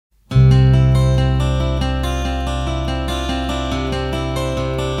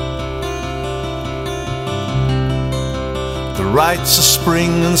rites of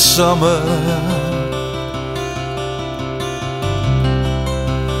spring and summer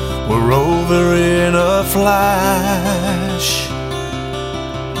were over in a flash.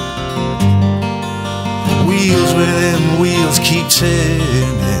 Wheels within wheels keep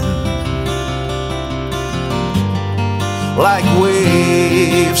turning, like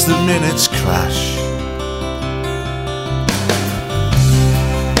waves the minutes crash.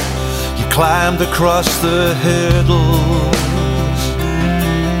 You climbed across the hurdles,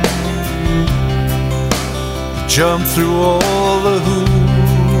 jumped through all the hoops,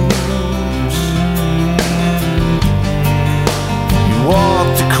 you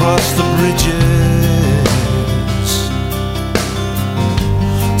walked across the bridges,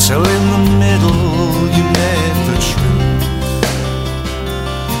 till in the middle you met the truth.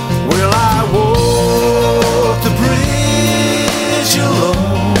 Well, I walked the bridge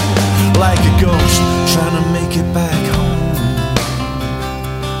alone, like a ghost trying to make it back home.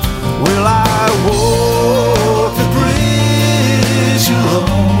 Well, I walked the bridge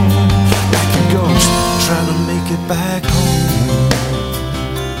alone, like a ghost trying to make it back home.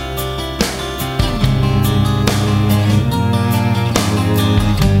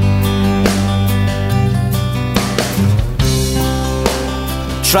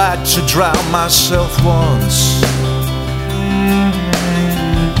 Tried to drown myself once,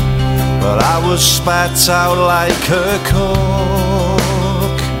 but I was spat out like a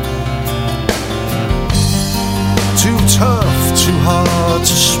cork. Too tough, too hard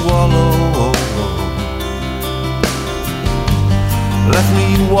to swallow, left me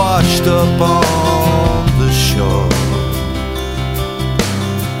washed up on the shore.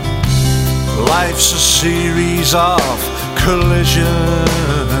 Life's a series of collisions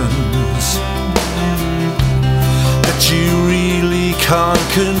that you really can't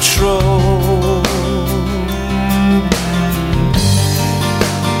control.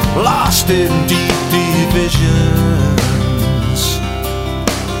 Lost in deep divisions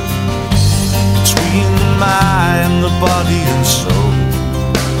between the mind, the body and soul.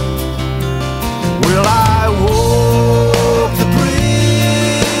 Well, I walk the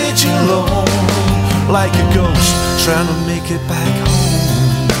bridge alone, like a ghost trying to make it back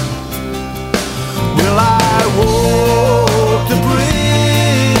home. Well, I walk the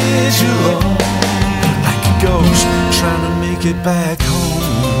bridge alone, like a ghost trying to make it back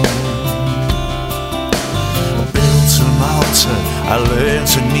home. I built an altar, I learned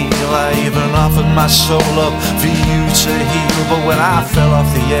to kneel, I even offered my soul up for you to heal. But when I fell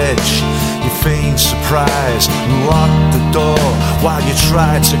off the edge, you feigned surprise, locked the door while you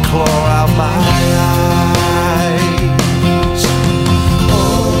tried to claw out my eyes.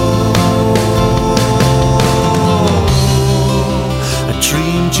 Oh, I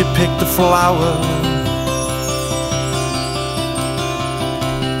dreamed you picked a flower,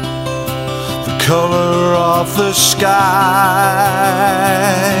 the color of the sky,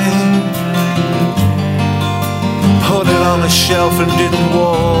 put it on a shelf and didn't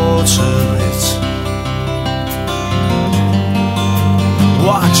water it,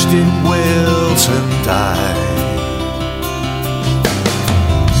 watched it wilt and die.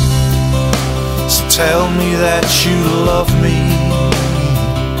 So tell me that you love me,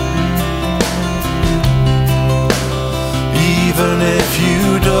 even if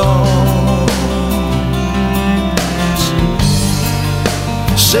you don't.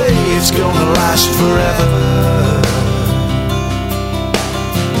 Say it's gonna last forever,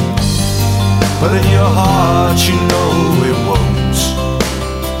 but in your heart you know it won't.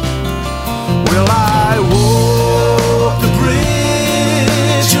 Well, I walk the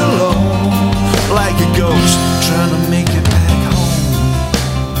bridge alone, like a ghost trying to make it back home.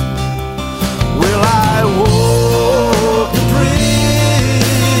 Well, I walk the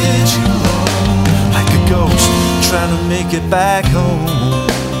bridge alone, like a ghost trying to make it back home.